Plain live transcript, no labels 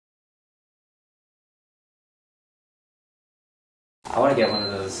I want to get one of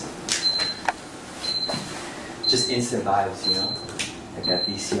those. Just instant vibes, you know? Like that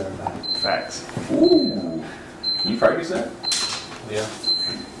VCR vibe. Facts. Ooh. Can you practice that? Yeah.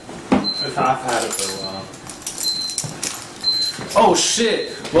 I've had it for a while. Oh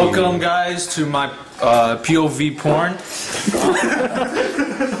shit! Welcome guys to my POV porn.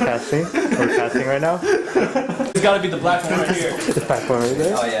 Casting? We're casting right now? It's gotta be the black one right here. The black one right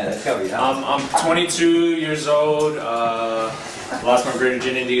there? Oh yeah, that's gotta be that. I'm 22 years old. Lost my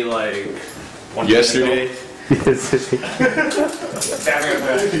virginity like 1 year Yesterday. ago. That's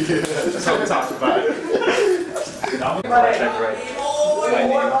what we talked about. I'm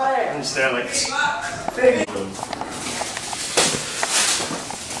just there like this.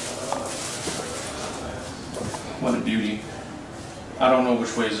 What a beauty. I don't know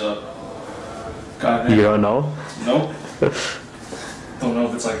which way's up. God damn. You don't know? Nope. Don't know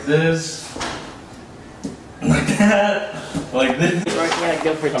if it's like this. Like that. Like this. Yeah,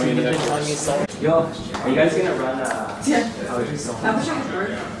 go for 2 minutes on me, so. Yo, are you guys gonna run Yeah. poetry song? I wish I could work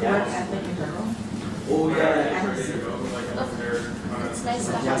ethic in general. Oh yeah. It's nice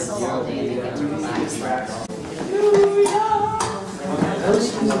to hustle all day and get to relax.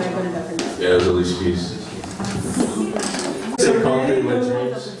 Yeah, it was at least peace. Concrete with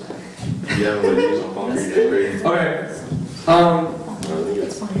dreams. Yeah, with dreams on concrete. Great. Okay.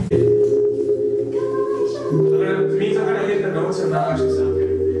 It means I'm gonna hit the notes and not actually sound good.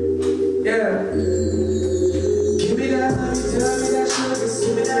 Yeah. Give me that money, tell me that sugar,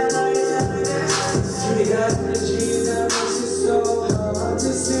 give me that money, tell me that. Give me that energy that makes it so hard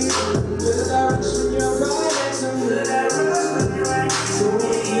to see. Feel the direction you're going, and so feel that rush when you're right. So we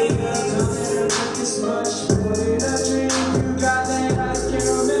keep on talking about this much more than a dream. You got that ice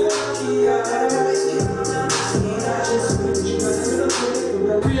caramel, yeah.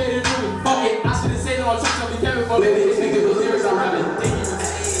 Creative movie, fuck it, I shouldn't say that I'm trying to be Kevin, but maybe this nigga the lyrics I'm rapping.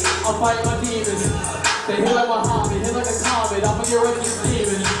 I'm fighting my demons. They hit like Muhammad, hit like a comet. I'ma get ready to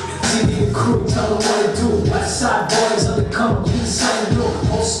steaming. TV crew, tell them what to do. West side boys undercover, east side blue.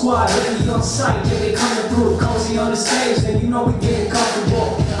 Whole squad ready on sight, yeah, they coming through. Cozy on the stage, then you know we getting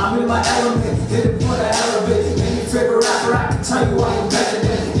comfortable. I'm in my element, hit it for the hell of it. Any favorite rapper, I can tell you I am better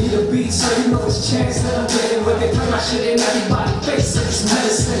than. Need a beat, so you know it's chance that I'm getting with it. Play my shit in everybody's face, like it's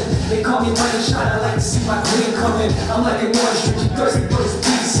medicine. They call me money shot, I like to see my queen coming. I'm like an orange drink, you thirsty for this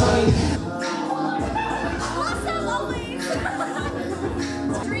beat, sonny.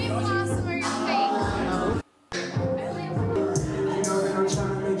 Dream blossom or your fake? It's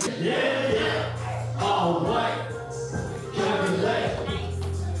 2019. Yeah.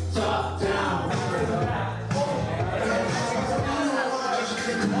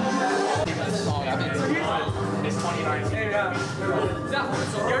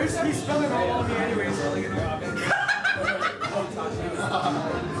 He's spelling all on me anyway, so like,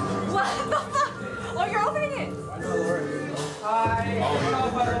 What the fuck? Oh, you're opening it. Hi.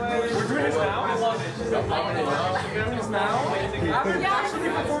 By the way, we're doing this now. I love it. We're doing this now. I haven't actually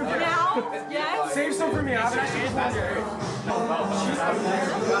performed yet. Now? Yes? Save some for me. I haven't actually performed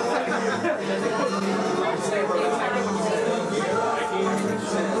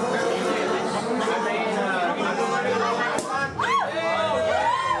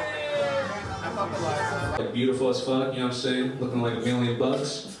Like beautiful as fuck, you know what I'm saying? Looking like $1 million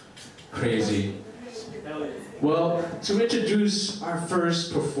bucks. Crazy. Well, to introduce our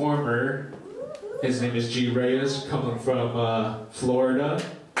first performer, his name is G Reyes, coming from Florida.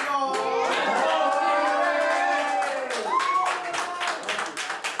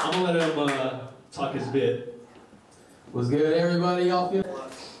 I'm gonna let him talk his bit. What's good, everybody? Y'all feel?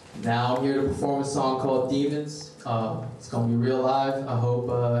 Now I'm here to perform a song called Demons. It's gonna be real live. I hope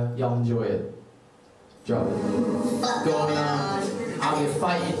y'all enjoy it. Drop it. What's going on? I've been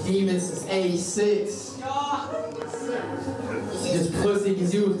fighting demons since '86. Just pussy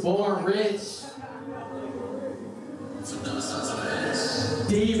because you was born rich.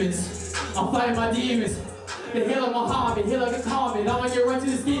 Demons. I'm fighting my demons. They hit like Muhammad, hit like a comet. I'ma get right to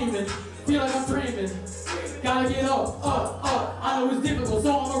this demon. Feel like I'm dreaming. Gotta get up. I know it's difficult, so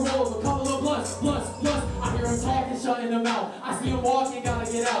I'ma roll with a couple of blunts. I hear him talking, shutting them out. I see him walking, gotta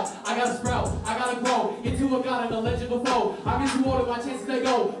get out. I gotta sprout, I gotta grow into a god and a legend before. I get too old, my chances they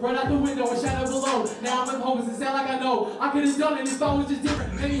go right out the window and shadow below. Now I'm in homes and sound like I know. I could've done it if I was just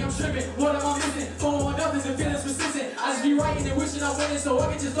different. Maybe I'm tripping. What am I missing? Phone on nothing, the feeling's persistent. I just be writing and wishing I winning, so I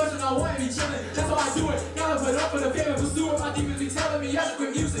can just lurch when I want to be chilling. That's how I do it. Gotta put up for the fear and pursue it. My demons be telling me I should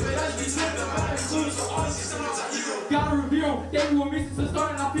quit music, but I should be slipping. I'm not included, so honestly, sometimes I hear them. Gotta review them. They do a mix, so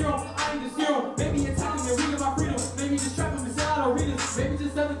starting I fear them. I ain't the serum. Maybe attacking and reading my freedom. Maybe just trapping me, say I don't read it. Maybe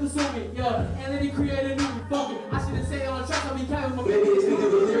just let it consume me. Yeah, and then he created a new me. Fuck it. I should've say on tracks, I'll be carrying my baby. It's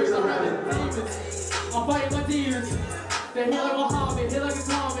niggas with lyrics, I'm rapping demons. I'm fighting my demons. They hit like Muhammad, hit like a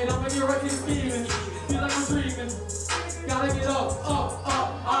comet. I'm in your right to the scheming. Feel like I'm dreaming. Gotta get up, up, up.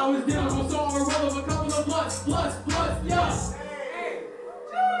 I was difficult, so I'm a roll of a couple of bloods, yes.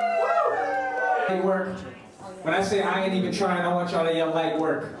 Work. When I say I ain't even trying, I want y'all to yell light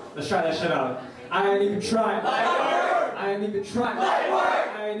work. Let's try that shit out. I ain't even trying. Light work. I ain't even trying. Light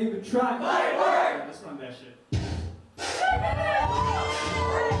work. I ain't even trying. Light work. Let's run that shit.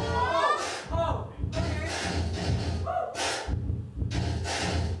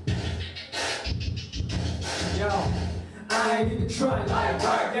 Yo, I ain't even trying. Light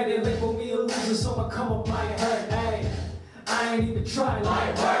work. Yeah, they label me a loser, so I come up like her. Hey. I ain't even trying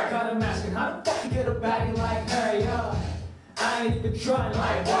like her. Got him asking how the fuck you get a baddie like her, yo. I ain't even trying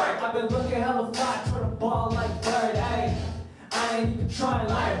like her. I've been looking hella fly, trying to ball like Bird, ayy. I ain't even trying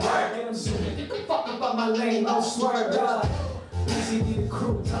like her. Get him zooming, get the fuck up out my lane, no swerve, Easy be the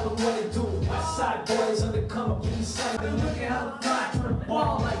crew, tell them what to do. West side boys undercover, please say. Been looking hella fly, trying to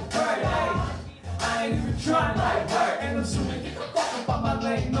ball like Bird, ayy. I ain't even trying like her. Get him zooming, get the fuck up out my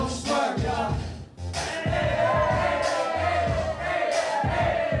lane, no swerve,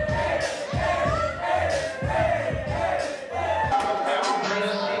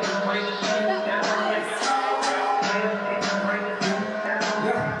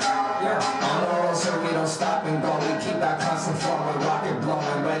 Stop and go, we keep that constant flow and rocket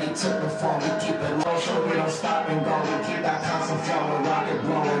blowing, ready to perform, we keep it low, so we don't stop and go, we keep that constant flow and rocket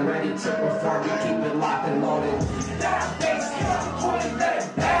blowing, ready to perform, we keep it locked and loaded. That bass, hold it, let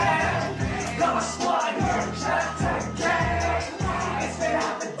it bang, got my squad here, shout out to the gang, it's been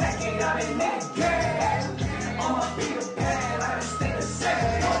half a decade, I've been in the game, on my Peter Pan, I just stay the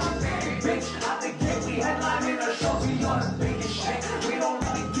same, bitch, out the gate, we headlining our shows, we on the biggest shit, we don't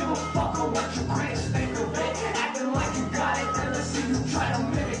really give a fuck on what you critics think. Acting like you got it, then let's see you try to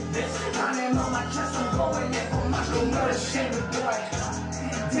mimic this. Running on my chest, I'm going in for my little murder shit, boy.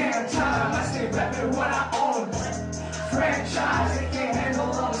 Damn time, I stay rapping what I own. Franchise, they can't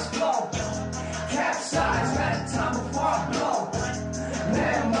handle all this flow. Capsize, got a time before I blow.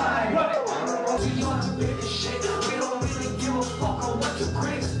 Landmine, we on to bigger shit. We don't really give a fuck on what your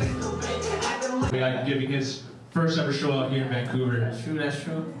critics think of it. Acting like I'm giving his first ever show out here in Vancouver. That's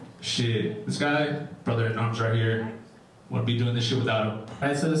true. Shit, this guy, brother in arms right here, wouldn't be doing this shit without him.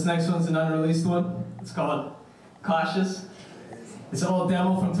 Alright, so this next one's an unreleased one. It's called Cautious. It's an old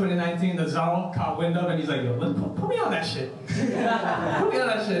demo from 2019 that Zaro caught wind of, and he's like, yo, put me on that shit. Put me on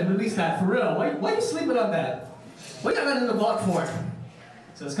that shit, release that, for real. Why you sleeping on that? What you got that in the vlog for?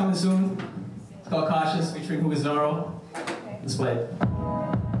 So it's coming soon. It's called Cautious, featuring Hugo Zaro. Let's play it.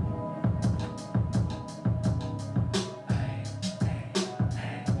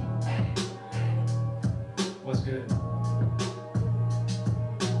 What's good?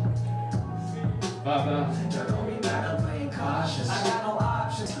 Don't be mad, I'm playing cautious. I got no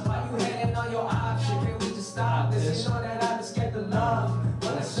options. Why you hating on your option? Can we just stop this? You know that I just get the love.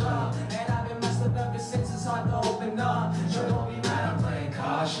 Well, it's up. And I've been messed up ever since it's hard to open up. So don't be mad, I'm playing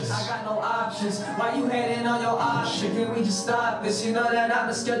cautious. I got no options. Why you hating on your option? Can we just stop this? You know that I'm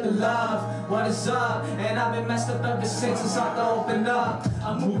just scared to love. What is up? And I've been messed up ever since it's hard to open up.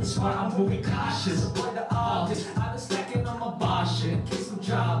 I'm moving smart, I'm moving cautious. Avoid the obvious. I've been stacking on my boss shit in case I'm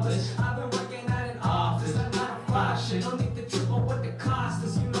jobless. I've been working at an office. I'm not a flash shit. Don't need to triple what the cost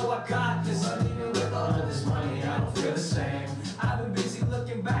is. You know I got this. But even with all of this money, I don't feel the same. I've been busy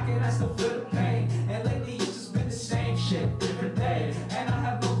looking back and I still feel the pain. And lately it's just been the same shit, different day. And I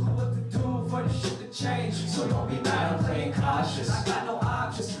have no clue what to do for the shit to change. So don't be mad, I'm playing cautious. I got no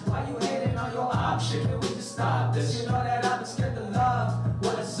options. Why you hating on your option? Can we just stop this? You know that I've been scared to love.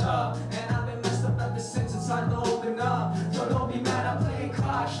 What is up? And I've been messed up ever since it's time to open up. So don't be mad, I'm playing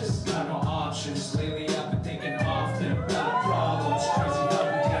cautious. Got no options. Lately I've been thinking often about problems. Crazy how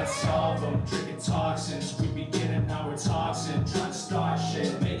we can't solve them. Drinking toxins. We beginning, now we're toxin. Trying to start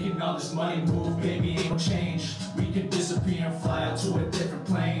shit. Making all this money move, baby, ain't no change. We can disappear and fly out to a different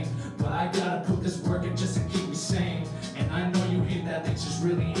plane. But I gotta put this work in just to keep me sane. And I know you hear that things just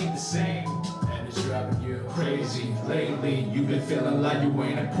really ain't the same. And it's driving you crazy. Lately you've been feeling like you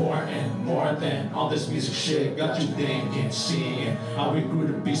ain't important. More than all this music shit got you thinking, seeing how we grew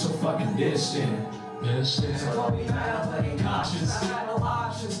to be so fucking distant. So don't be mad, I'm playing cautious. I got no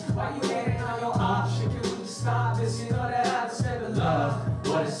options. Why you hating on your option? Can we just stop this? You know that I just said the love.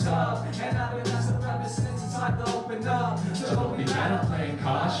 What is up? And I've been messing up ever since it's time to open up. So don't be mad, I'm playing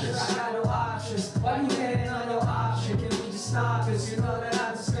cautious. I got no options. Why you hating on your option? Can we just stop this? You know that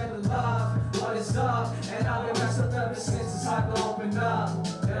I just said the love. What is up? And I've been messed up ever since it's time to open up.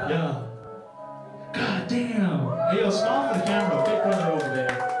 Yeah. God damn. Hey, yo, smile for the camera. Big brother over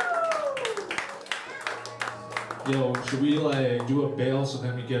there. Yo, should we like do a bail so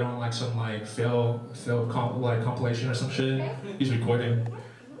then we get on like some like fail compilation or some shit? He's recording.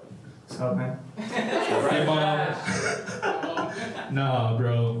 What's up, man? Hey, Mom. Nah,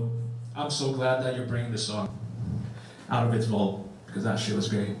 bro. I'm so glad that you're bringing this song out of its vault because that shit was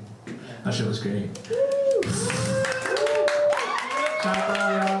great. That shit was great. Shout out to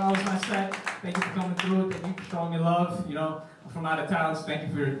all y'all. That was my set. Thank you for coming through. Thank you for showing me love. You know, I'm from out of town, so thank you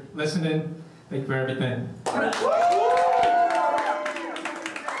for listening. Thank you for everything.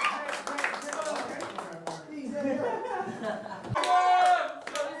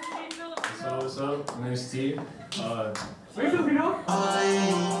 So what's up? My name's T. Where you from,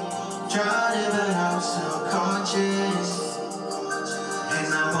 I'm drowning, but I'm still conscious.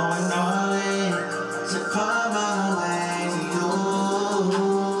 And I'm going all in to find my way to you.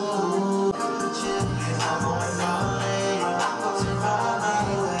 And I'm going all in to find my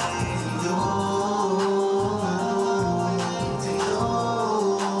way to you.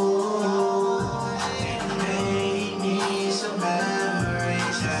 And made me some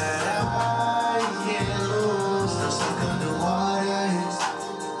memories that I can't lose. I'm stuck underwater.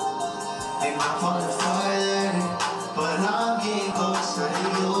 They might fall farther, but I'm getting closer to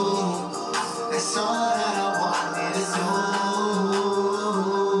you. That's all that I wanted to do.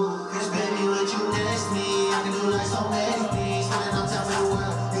 Cause baby, would you next me? I can do like so many things. Spending on top of the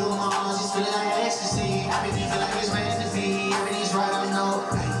world, you and my arms just feeling like ecstasy. Everything feel like it's meant to be. Everything's right, I know.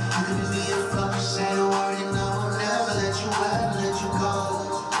 Hey, you can be a fuck, say the word, and I will never let you go.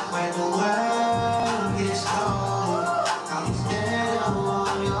 When the world gets cold, I'll be standing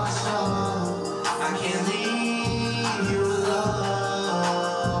on your soul. I can't leave you alone.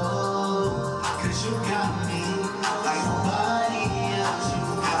 Cause you got me like nobody else. You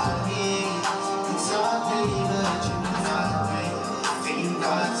got me. You taught me that you got me. And you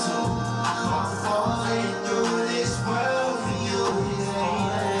got to. I'm falling through this world for you.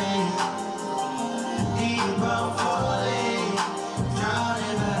 Deep I'm falling,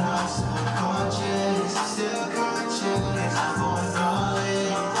 drowning, but I'm still conscious. Still conscious. And I'm going all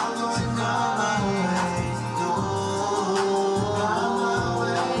in. I'm going all my way to you. On my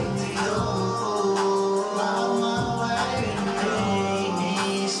way to you. On my way to you. Make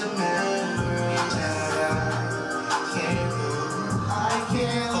me some memories that I can't lose. I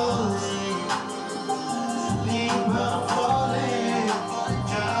can't lose. Deep I'm falling,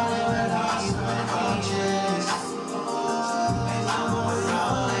 drowning, but I'm still conscious. And I'm going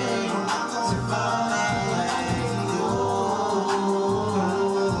all in to find my way to you.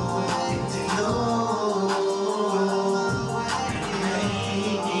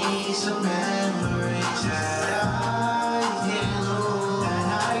 Some memories that I can't lose,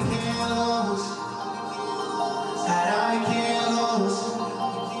 that I can't lose,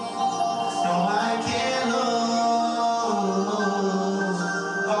 no, I can't lose.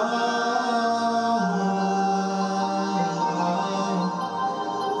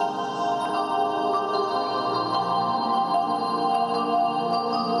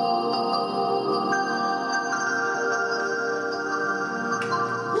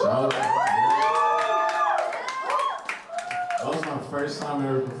 That was my first time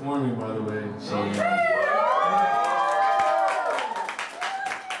ever performing, by the way. So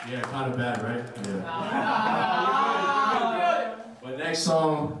yeah, kind of bad, right? Yeah. But next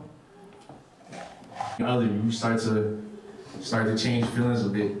song, you start to change feelings a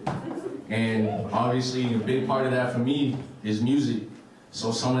bit, and obviously a big part of that for me is music.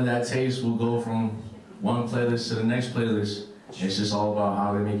 So some of that taste will go from one playlist to the next playlist. It's just all about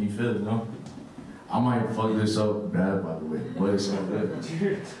how they make you feel, you know? I might fuck this up bad, by the way, but it's all good.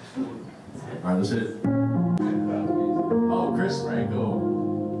 Alright, let's hit it. Oh, Chris Franco.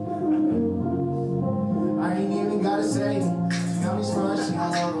 I ain't even gotta say it. She got me scrunching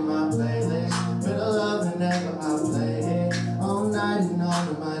all over my playlist. Bit of love whenever I play it. All night and all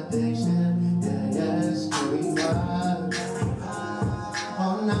of my days. Yeah, yes, we vibe.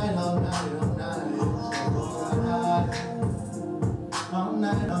 All night, all night, all night. All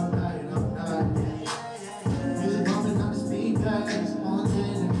night, all night, all night. Music bumping on the speakers. On 10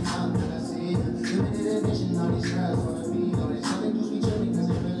 every time that I see it. Limited edition on these girls wanna be. All these other dudes be chilling cause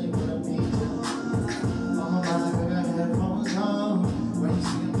they really wanna be. I'm about to put my headphones on when you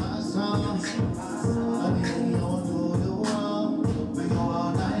sing my songs. Let me hear you do the one. We go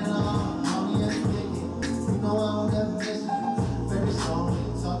all night long.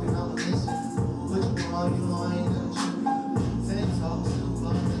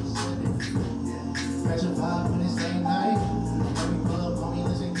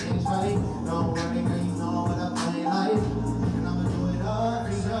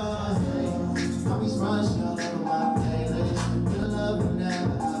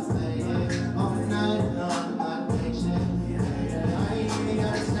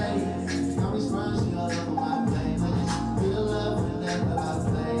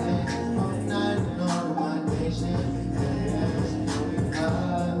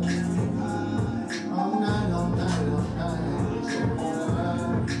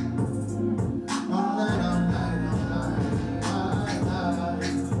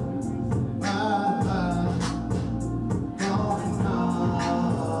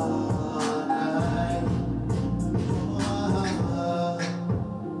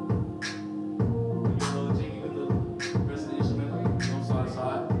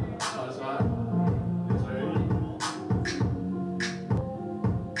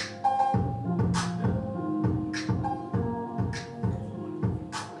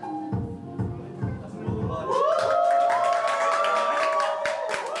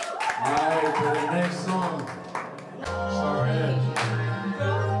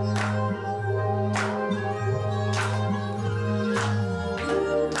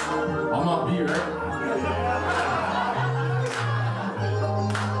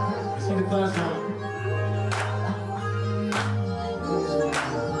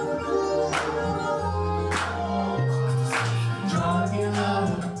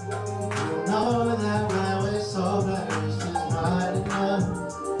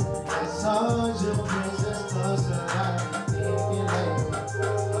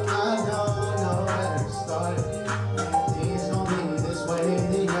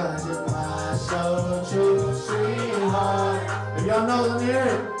 My so true, sweetheart. If y'all know, let me hear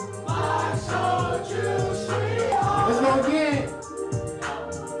it. My so true, sweetheart. Let's go again.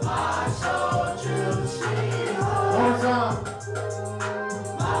 My so true, sweetheart. One more time.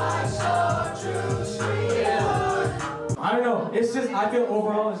 My so true, sweetheart. I don't know. It's just, I feel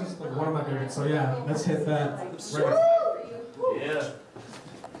overall it's just like one of my favorites. So yeah, let's hit that. Right. Yeah.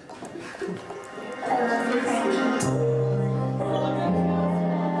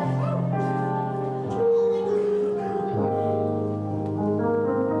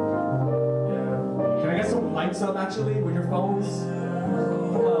 Can I get some lights up actually with your phones?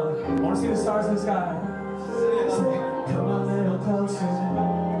 Come on. I want to see the stars in the sky. Come a little closer.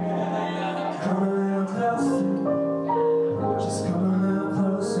 Come a little closer. Just come a little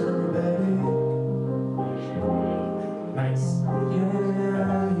closer, baby. Nice. Yeah.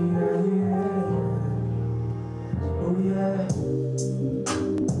 Oh yeah.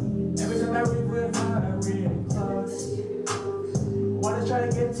 Every time that we went out, we really close. Wanna try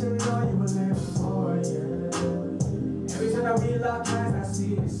to get to know you a little more, yeah. Every time that we lock eyes, I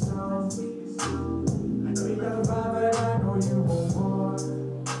see it so. I know you got a vibe, but I know you want more.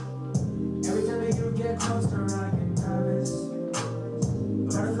 Every time that you get closer, I get nervous.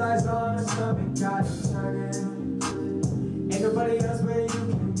 Butterflies on the stomach, got me turning. Ain't nobody else where you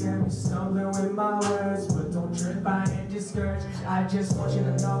can get me stumbling with my words. But don't trip, I ain't discouraged. I just want you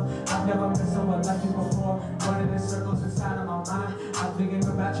to know I've never met someone like you before. Running in circles inside of my mind. I'm thinking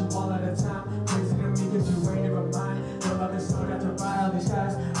about you all of the time. Crazy to me cause you ain't never mind. Your love is so got to buy all these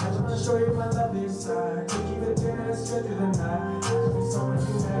guys. I just wanna show you my lovely side. Can't keep it dinner straight through the night. Could be someone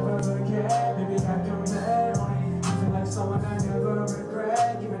you never forget. Baby, I can bet on it. You feel like someone I never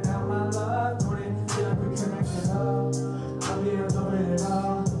regret. Giving out my love on it. Feel like we connected up. I'll be in love with it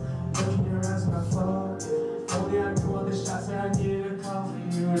all. Look in your eyes when I fall. Only I knew all the shots that I needed to call for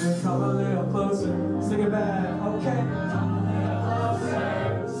you to come a little closer. Sing it back, okay? Come a little closer.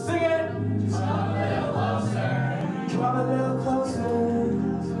 Sing it! Just come a little closer. Come a little closer.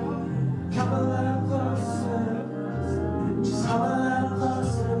 Come a little closer. Just come a little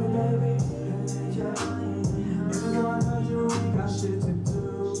closer, baby. Even though I know you, we got shit to do.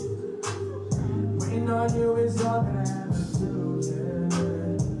 Waiting on you is all that I have to do,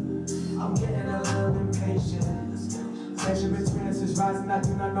 yeah. I'm getting a little impatient. Tension between us is rising, I do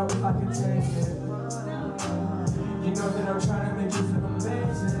not know if I can take it. You know that I'm trying to make you feel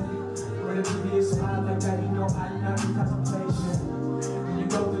amazing. Ready to be a smile like that, you know I know you contemplation. When you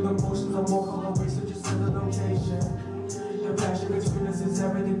go through the motions, I'm walking away, so just send the location. Your passion between us is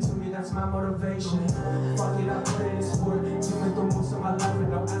everything to me, that's my motivation. Fuck it, I play this sport. You make the most of my life with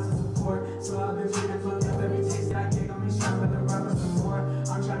no answer support. So I've been feeling for love, every taste that I get got me stronger than rappers before.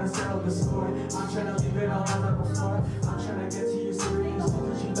 I'm trying to settle the score, I'm trying to leave it all out like before. I'm trying to get to you seriously,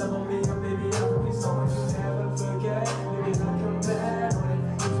 cause you love on me, or maybe I could be someone you never forget. Maybe I come back on it,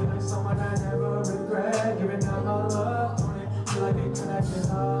 you feel like someone I never regret. Giving out my love on it, feel like it connected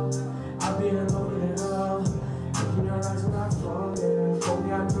all. I'll be in love with it all. Look in your eyes when I fall, yeah. Hold me,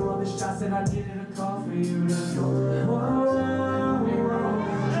 I threw all the shots that I needed to call for you to go.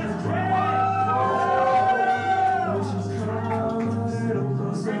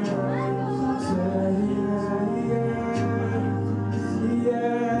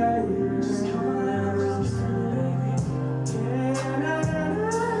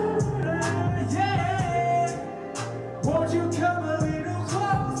 Won't you come a little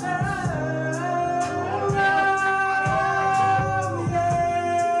closer?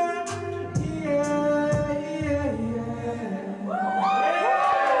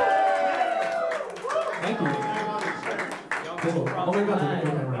 Thank you. Oh my God.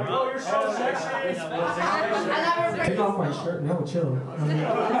 Oh, you're so sexy. Take off my shirt. No, chill.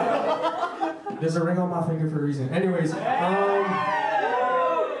 There's a ring on my finger for a reason. Anyways,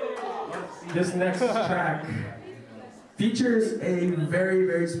 this next track features a very,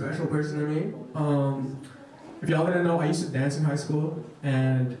 very special person to me. If y'all didn't know, I used to dance in high school,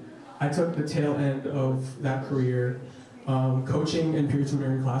 and I took the tail end of that career coaching and peer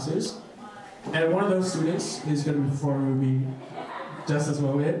tutoring classes. And one of those students is going to be performing with me just this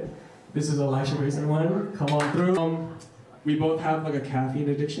moment. This is Elisha Grayson one. Come on through. We both have like a caffeine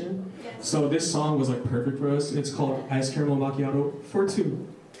addiction, so this song was like perfect for us. It's called Ice Caramel Macchiato for two.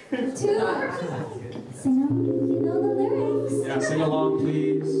 Sing along, you know the lyrics. Yeah, sing along,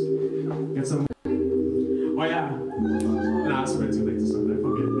 please. Get some. Oh yeah. Nah, it's way too late to start that.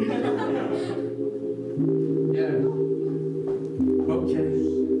 Fuck it. Yeah. Okay.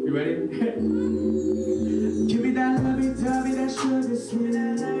 You ready? Give me that lovey-dovey, that sugar sweet.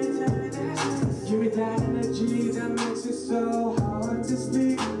 Give me that energy that makes it so hard to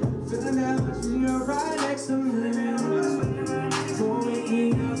sleep.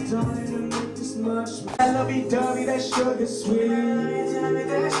 lovey-dovey, that sugar sweet.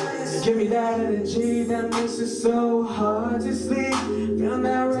 Give me that energy that makes it so hard to sleep. Feeling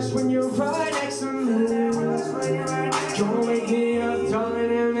that rush when you're right next to me. Don't wake me up,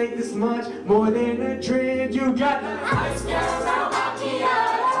 darling, and make this much more than a dream. You got the ice caramel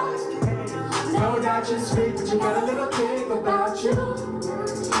macchiato. No doubt you're sweet, but you got a little kick about you.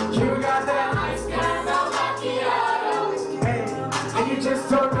 You got that ice caramel macchiato. Hey, and you just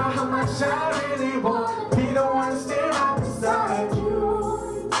don't know how much I really want to be the one to stand right beside you.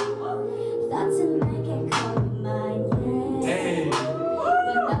 Thoughts and make it come mine, yeah. Hey. Been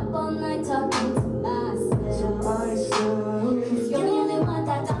up all night talking to myself. You're the only one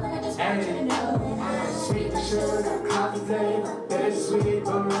that darling, I just want you to know that I'm sweet like sugar, coffee flavor, bittersweet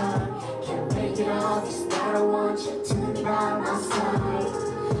but mine. Can't make it obvious that I want you to be by my side.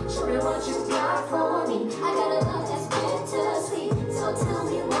 Show me what you got for me. I got a love that's bittersweet, so tell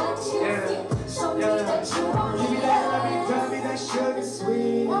me what you feel. Show me that you want me. Give me that lovey-dovey, that sugar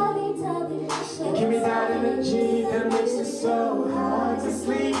sweet. Give me that energy that makes it so hard to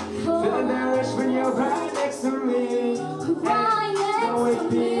sleep. Feeling that rush when you're right next to me. Hey, don't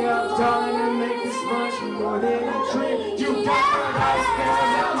wake me up, darling, and make this much more than a dream. You got that ice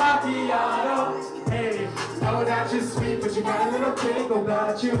caramel macchiato. Hey, know that you're sweet, but you got a little kick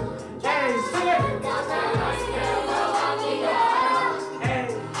about you. Hey, sing it. You got that ice caramel macchiato. Hey,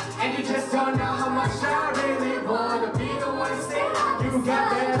 and you just don't know how much I really want to be the one to say you got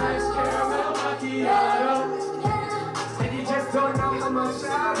that ice caramel macchiato. And you just don't know how much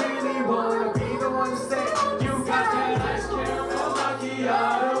I really want to be the one to say you got that ice caramel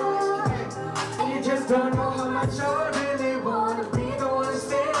macchiato. And you just don't know how much I really want to be the one to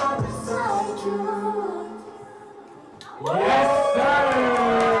stay right beside you. Yes, sir!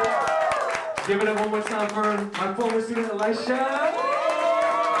 Give it up one more time for my former student, Elisha.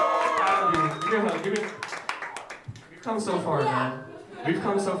 Give me a hug, give me a... We've come so far, man. We've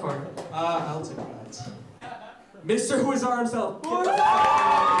come so far. I'll take that. Mr. Who is our himself. God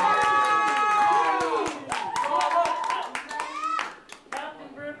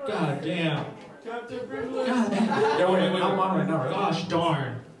damn. God damn. Yo, wait, I'm on right now, right? Gosh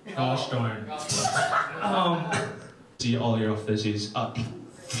darn. Gosh darn. See all your fizzies up.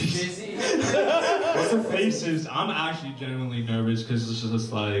 What's the faces? I'm actually genuinely nervous because this is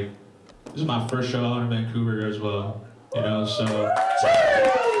just like, this is my first show out in Vancouver as well. You know, so it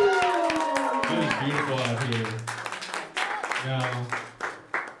was beautiful out here. Now,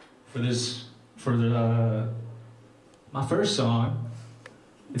 for my first song,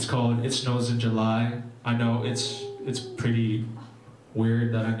 it's called "It Snows in July." I know it's pretty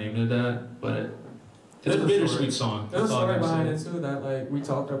weird that I named it that, but it's a bittersweet song. There's a story behind it too that like we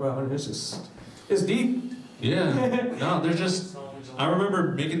talked about, and it's deep. Yeah, no, there's just, I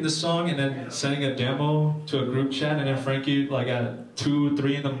remember making this song and then sending a demo to a group chat, and then Frankie, like at 2,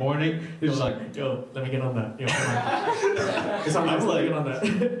 3 in the morning, he was like, yo, let me get on that. Yo, because I'm like, get on that.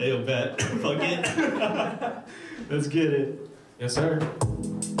 Hey, yo, bet. Fuck it. Let's get it. Yes, sir.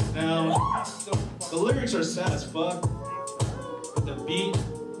 Now, the lyrics are sad as fuck, but the beat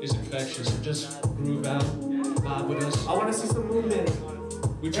is infectious. So just groove out, vibe with us. I want to see some movement.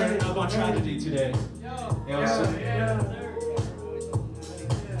 We turned it up on Tragedy today. Yeah.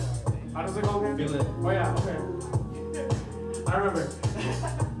 How does it go again? Feel it. Oh yeah, okay. I remember.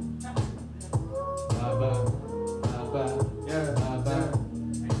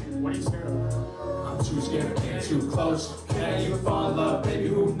 What are you scared of? I'm too scared of getting too close. Can I even fall in love? Baby,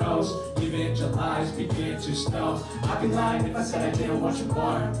 who knows? Even July's begin to snow. I'd be lying if I said I didn't want you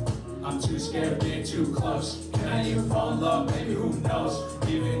more. I'm too scared of getting too close. Can I even fall in love? Baby, who knows?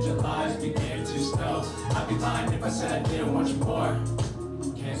 Even July's begin to snow. I'd be lying if I said I didn't want you more.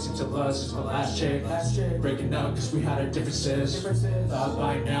 Can't seem to love since my last chick. Breaking up cause we had our differences. Thought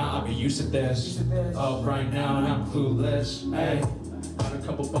by now I'd be used to this. Up right now and I'm clueless. Hey, got a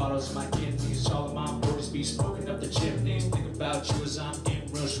couple bottles in my kidneys. All of my words be smoking up the chimneys. Think about you as I'm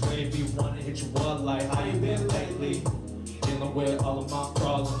getting real wavy. Wanna hit you up like how you been lately? Dealing with all of my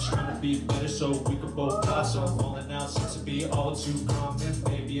problems, trying to be better so we can both blossom. Falling out seems to be all too common.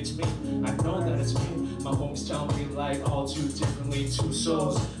 Maybe it's me, I know that it's me. My homies tell me like all too differently. Two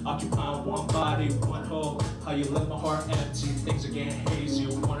souls occupying one body, one hole. How you left my heart empty, things are getting hazy.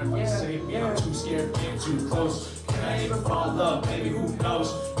 Wonder if you save me, I'm too scared, getting too close. Can I even fall in love? Maybe who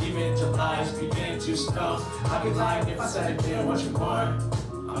knows? Even July's begin to snow. I'd be lying if I said I didn't want you more.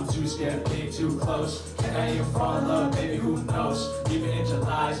 I'm too scared of getting too close. Can I even fall in love? Baby, who knows? Even in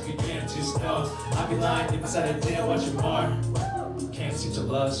July's begin to snow. I'd be lying if I said I didn't want you more. Can't seem to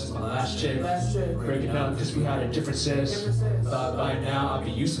lust is my last chick. Breaking up cause we had our differences. Thought by now I'd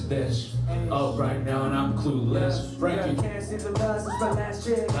be used to this. Oh, right now and I'm clueless. Frankie. Can't see the lust is my last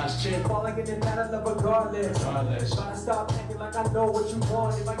chick. Last chick. Falling in and out of love regardless. Regardless. Trying to stop acting like I know what you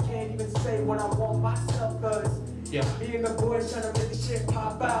want if I can't even say what I want myself, cause yeah. Me and the boys trying to make the shit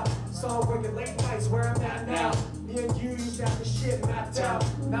pop out. So I'm working late nights where I'm at now. Me and you used to have the shit mapped out.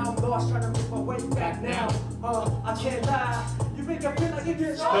 Now I'm lost trying to make my way back now. I can't lie. You make it feel like you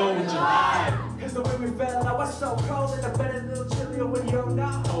get stoned July. Cause the way we fell, I was so cold and I bet a little chillier when you're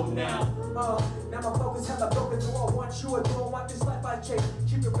not. Oh, now. Now my focus hella broken. Do I want you or do I want this life I chase?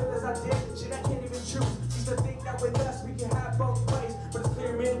 Keep it real as I did. Shit, I can't even choose. Used to think that with us we can have both ways. But it's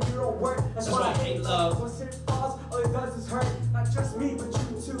clear, man, you don't work. That's why I hate love. When shit falls, all it does is hurt. Not just me, but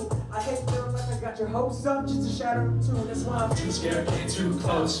you too. I hate feeling like I got your hopes up just to shatter them too. That's why I'm too scared, getting too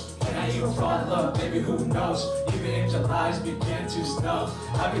close. Can I even fall in love? Maybe who knows? Even angel eyes begin to snuff.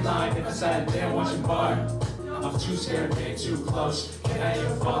 I'd be lying if I said I didn't want you more. I'm too scared, getting too close. Can I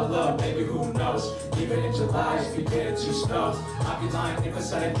even fall in love? Maybe who knows? Even angel eyes begin to snuff. I'd be lying if I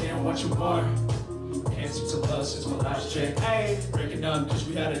said I didn't want you more. Can't seem to love since my last chick. Hey. Breaking up cause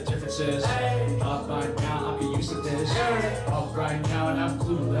we had our differences. Hey. Up by now, I'll be used to this. Hey. Up right now and I'm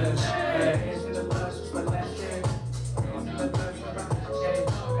clueless. Hey. Hey.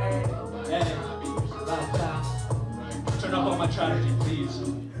 Turn up on my tragedy, please.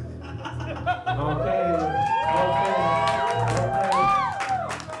 Okay.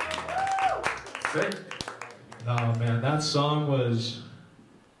 Sick. Oh man, that song was,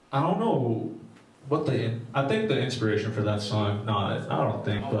 I don't know what I think the inspiration for that song, no, I don't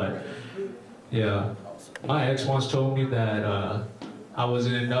think, but yeah. My ex once told me that I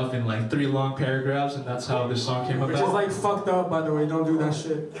wasn't enough in like 3 long paragraphs and that's how this song came about. Which is like fucked up, by the way, don't do that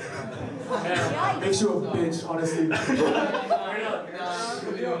shit. Yeah. Makes you a bitch, honestly.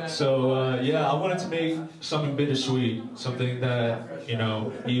 So yeah, I wanted to make something bittersweet, something that, you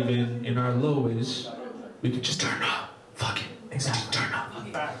know, even in our lowest, we could just turn up. Fuck it. Exactly. Turn up.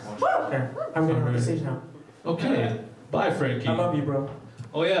 Okay, I'm getting on the stage now. Okay. Bye, Frankie. I love you, bro.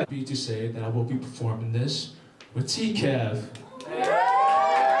 Oh yeah, happy to say that I will be performing this with T-Cav.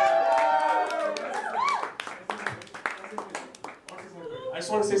 I just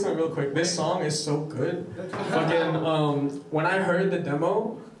want to say something real quick. This song is so good. Fucking, when I heard the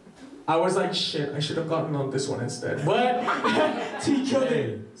demo, I was like, shit, I should have gotten on this one instead. But T killed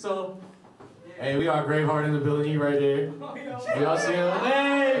it. So, hey, we got Graveheart in the building right there. Y'all see him?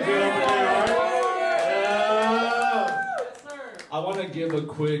 Hey, I want to give a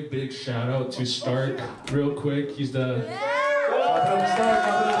quick big shout out to Stark real quick. He's the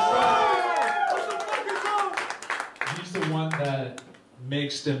he's the one that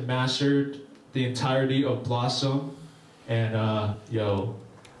mixed and mastered the entirety of Blossom. And yo,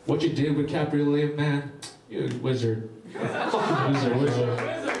 what you did with Cabriolet, man, you're a wizard. Fucking wizard.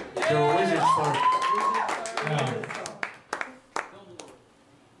 You're a wizard, Stark. Yeah.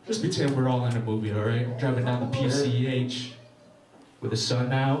 Just pretend we're all in a movie, alright? Driving down the PCH with the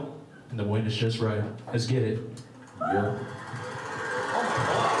sun out and the wind is just right. Let's get it. Yeah.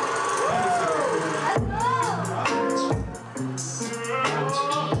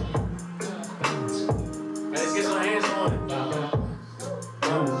 Let's get some hands on it.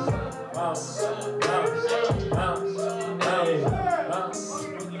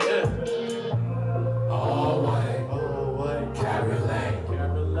 All white, cabriolet,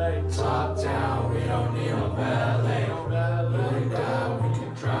 top down, we don't need no valet. When we die, we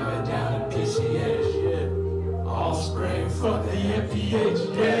can drive it down to PCH. All spring, fuck the MPH,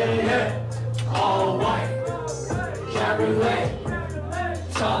 yeah. All white, cabriolet,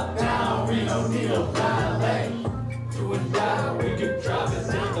 top down, we don't need no valet. You and die, we can drive it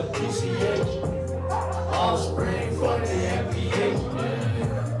down to PCH. All spring, fuck the MPH,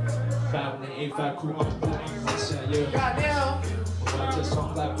 yeah. 585 crew on the booty, yeah. Goddamn! Just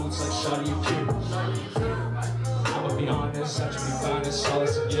on black boots like Shawty and Q. I'ma be honest, I should be fine as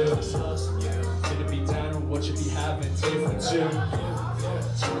solace in you. Finna be down on what you be having, different too.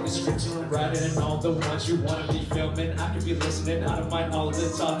 Turn the scripts and writing and all the ones you wanna be filming. I could be listening, I don't mind all of the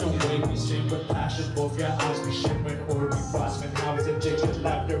talk. Don't wait, we sing with passion. Both your eyes be shimmering or be frostman. How is addicted,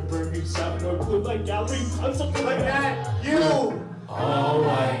 laughter, burn you, sound no clue like gallery. I'm something like that. You! All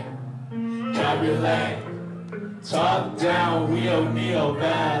white, cabriolet. Top down, we don't need no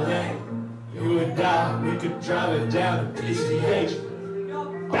valet. You and I, we could drive it down to PCH.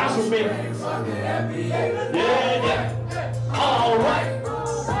 Bounce with me. Yeah, yeah. All right.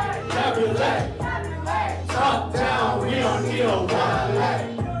 Cabriolet. Top down, we don't need no valet.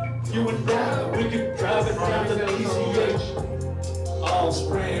 You and I, we could drive it down to PCH.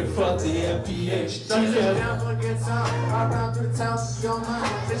 spraying, fuck the MPH. So you sit down for a good time. Ride around through the town, since your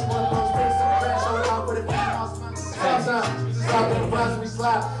mind. Just one of those things, some crash, hold out with a big house. Stop sign, stop in the vibes, we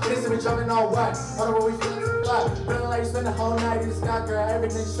slide. This is we jumping all white. Hold on, what we feeling to fly. Feeling like you spend the whole night in the sky, girl.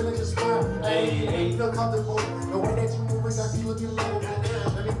 Everything's feeling just fine. Hey, hey, feel comfortable. The way that you move, it got people looking low.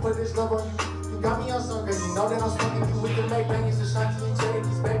 Let me put this love on you. You got me on some, girl. You know that I'm smoking you. We can make bangers and shots to each other.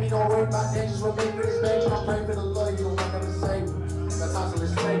 These baby, don't worry about dangers. We'll make for this baby. I'm praying for the Lord. You don't want them to save me. That's how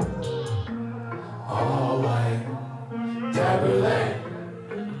it's slave. All white, cabriolet,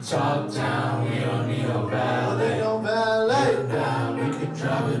 top down, we don't need no valet. Now we can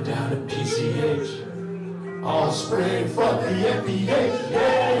drive it down to PCH. All spring, fuck the MPH,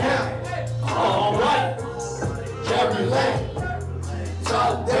 yeah. All white, cabriolet,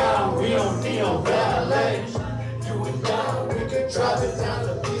 top down, we don't need no valet. You and I, we can drive it down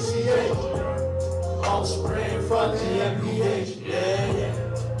to PCH. All spring, fuck the MPH, yeah.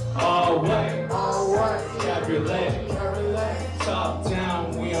 All white, cabriolet, top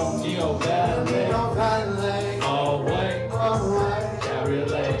down, we don't need no valet. All white,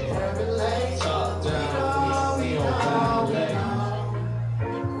 cabriolet, top down, we don't need no valet.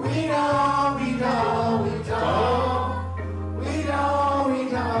 We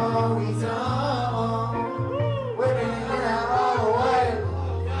don't. We're in our way.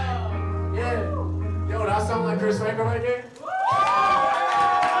 Yeah. Yo, that sound like Chris Baker right there?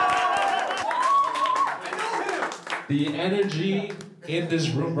 The energy in this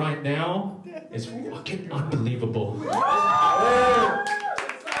room right now is fucking unbelievable.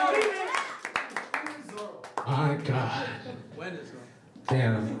 My God.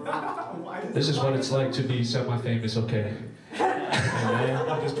 Damn. This is what it's like to be semi-famous, okay.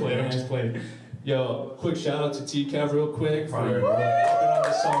 I'm just playing. Yo, quick shout out to T-Cav real quick for working on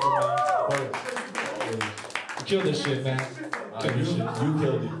this song, man. You killed this shit, man. You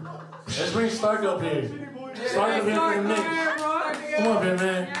killed it. Let's bring Stark up here. Stark up here for the mix. Come on,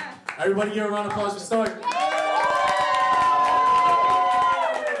 man. Everybody give a round of applause for Stark.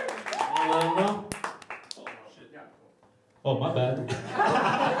 Let him know. Oh, my bad. You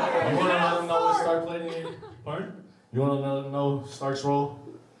want to let them know what Stark played in here? Pardon? You want to let them know Stark's role?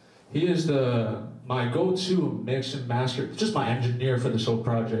 He is my go-to mix and master, just my engineer for this whole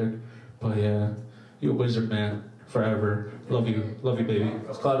project. But yeah, you a wizard, man. Forever. Love you, baby.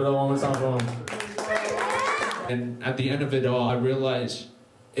 Let's clap it up one more time for him. And at the end of it all, I realized,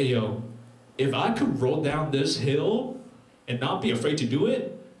 hey yo, if I could roll down this hill and not be afraid to do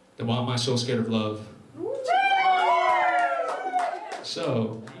it, then why am I so scared of love?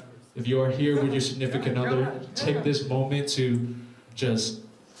 So, if you are here with your significant other, take this moment to just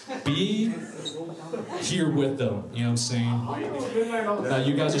be here with them, you know what I'm saying? Now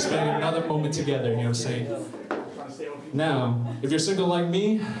you guys are spending another moment together, you know what I'm saying? Now, if you're single like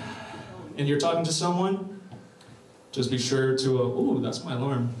me, and you're talking to someone, just be sure to, ooh, that's my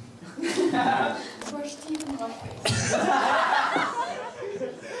alarm.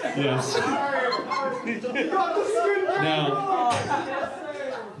 Yes.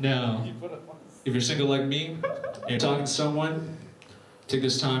 Now, if you're single like me, and you're talking to someone, take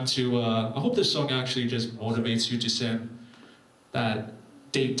this time to, I hope this song actually just motivates you to send that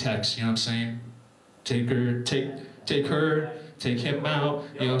date text, you know what I'm saying? Take her, take him out,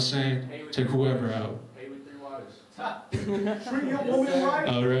 you know what I'm saying? Take whoever out.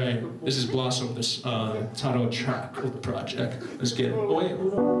 Alright, this is Blossom, this title track of the project. Let's get it. Oh wait,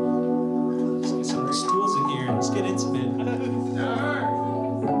 hold on. Let's get some of the stools in here. Let's get intimate.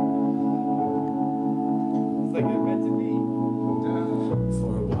 It's like they're meant to be.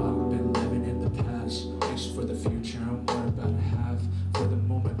 For a while I've been living in the past. Anxious for the future, I'm worried about to have. For the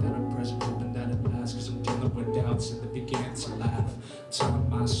moment that I'm present, hoping that it lasts. Cause I'm dealing with doubts and they begin to laugh. Telling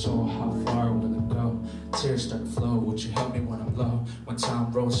my soul, how far will it go? Tears start to flow, would you help me when I'm low? When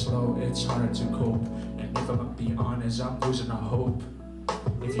time rolls slow, it's harder to cope. And if I'm gonna be honest, I'm losing all hope.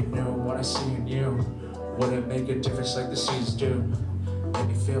 If you knew what I see in you, would it make a difference like the seas do? Make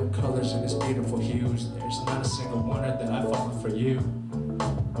me feel colors in its beautiful hues. There's not a single wonder that I've fallen for you.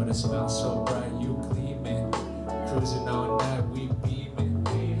 But it smells so bright, you gleaming. Cruising all night, we beaming.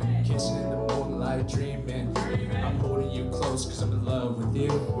 Kissing in the moonlight, dreaming. I'm holding you close cause I'm in love with you.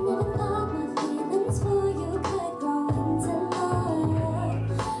 Never thought my feelings for you could grow into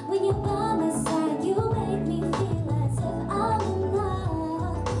love. When you're by my side, you make me feel as if I'm in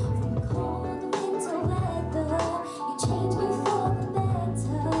love. From cold winter weather, you change me for the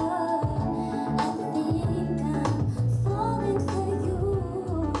better. I think I'm falling for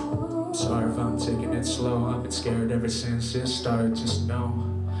you. Sorry if I'm taking it slow. I've been scared ever since it started. Just know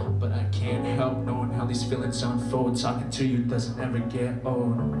but I can't help knowing how these feelings unfold. Talking to you doesn't ever get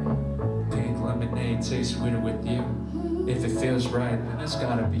old. Pink lemonade tastes sweeter with you. If it feels right, then it's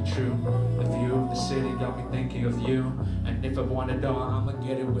gotta be true. The view of the city got me thinking of you. And if I want it all, I'ma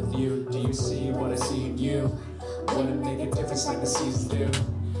get it with you. Do you see what I see in you? Would it make a difference like the seasons do?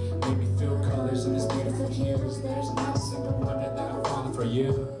 Make me feel colors in this beautiful hues. There's no single wonder that I'm falling for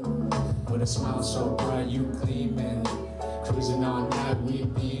you. With a smile so bright, you gleaming. Cruising all night, we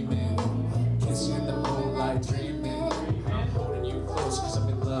beaming. Kissing in the moonlight, dreaming. I'm holding you close cause I'm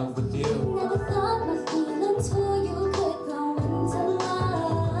in love with you. Never thought my feelings for you could go into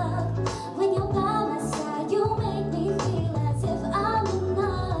love. When you're by my side, you make me feel as if I'm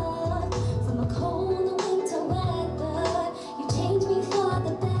enough. From a cold winter weather, you change me for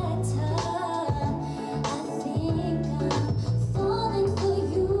the better. I think I'm falling for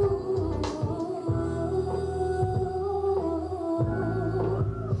you.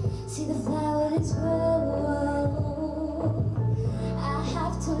 See the flowers grow. I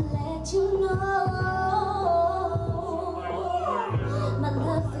have to let you know my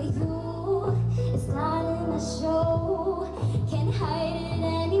love for you is starting to show. Can't hide it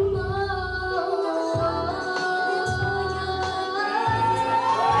anymore.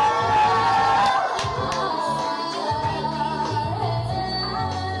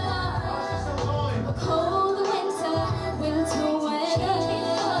 A cold winter weather.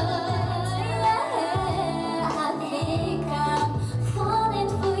 I think I'm falling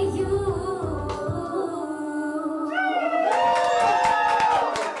for you.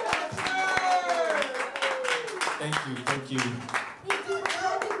 Thank you, thank you. Thank you for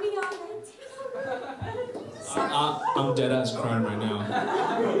having me on it. I'm dead ass crying right now.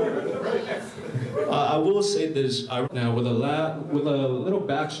 I will say this now with a little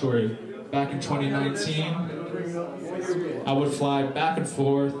backstory. Back in 2019, I would fly back and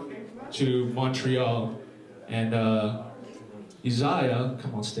forth to Montreal, and Isaiah,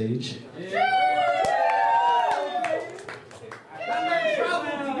 come on stage.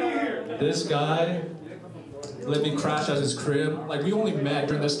 This guy let me crash at his crib. Like, we only met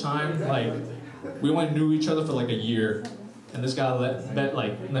during this time, like, we only knew each other for like a year. And this guy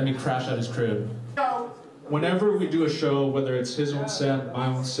let me crash at his crib. Whenever we do a show, whether it's his own set, my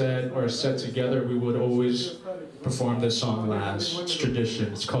own set, or a set together, we would always perform this song last. It's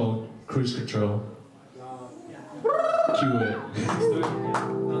tradition. It's called Cruise Control. Cue it.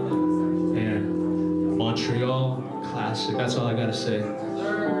 And Montreal, classic. That's all I gotta say.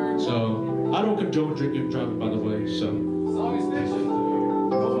 So, I don't condone drinking and driving, by the way, so.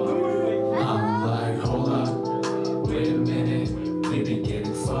 I'm like, hold up, wait a minute, we be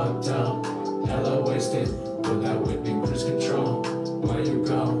getting fucked up, hella wasted, put that whip in cruise control. Where you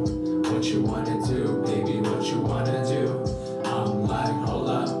go, what you wanna do, baby, what you wanna do. I'm like, hold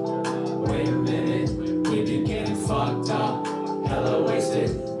up, wait a minute, we be getting fucked up, hella wasted,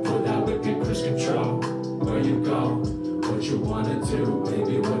 put that whip in cruise control. Where you go, what you wanna do,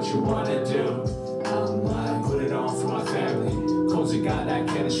 baby, what you wanna do. I'm like, put it on for my family. Cozy got that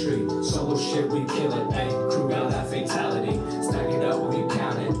chemistry. Solo shit, we kill it, ayy. Crew got that fatality. Stack it up when we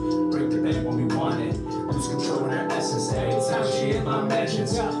count it. Break the bank when we want it. Lose control in her essence, every time she in my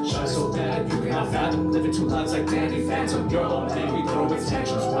mentions. Shine so bad, you cannot fathom. Living two lives like Danny Phantom. Your own thing, we throw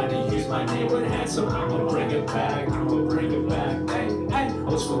intentions. When you use my name with handsome, I'ma bring it back. I'ma bring it back, ayy, ayy.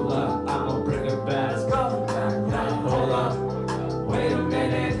 Old school love, I'ma bring it back. Let's go. Hold up, wait a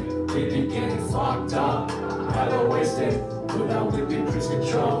minute, we be getting fucked up, hella wasted, without whipping cruise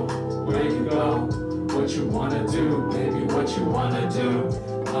control. Where you go, what you wanna do, baby, what you wanna do.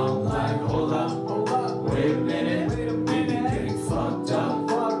 I'm like, hold up, wait a minute, we be getting fucked up,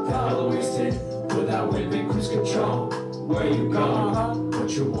 hella wasted, without whipping cruise control. Where you go,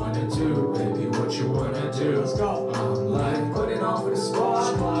 what you wanna do, baby, what you wanna do. Let's go. I'm like, put it on for the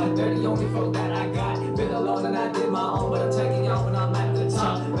squad. They're the only folk that I got. Been alone and I did my own, but I'm taking y'all when I'm at the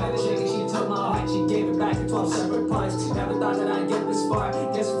top. Better shaking, she took my heart, she gave it back in 12 separate parts. Never thought that I'd get this far.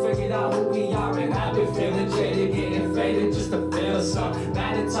 Guess we figured out who we are, and I've been feeling jaded, getting faded just to feel some.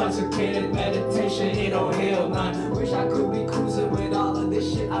 Mad intoxicated, meditation, it don't heal none. Wish I could be cruising with all of this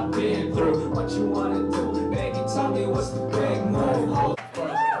shit I've been through. What you wanna do, baby? Tell me what's the big move.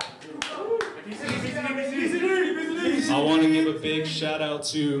 I want to give a big shout out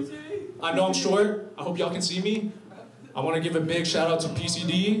to, I know I'm short, I hope y'all can see me. I want to give a big shout out to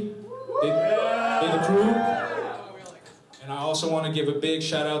PCD, they the crew. And I also want to give a big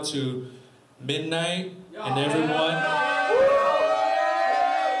shout out to Midnight and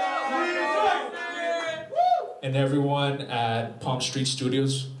everyone at Palm Street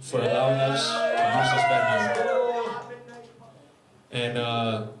Studios for allowing us to use this venue. And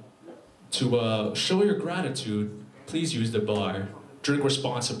To show your gratitude, please use the bar. Drink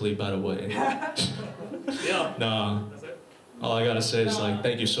responsibly, by the way. Yeah. Nah. All I gotta say is like,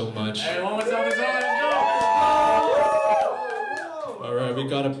 thank you so much. Hey, one more time, let's go! Alright, we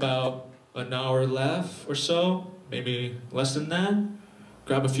got about an hour left or so, maybe less than that.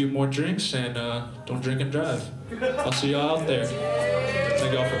 Grab a few more drinks and don't drink and drive. I'll see y'all out there.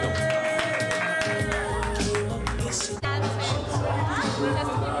 Thank y'all for coming.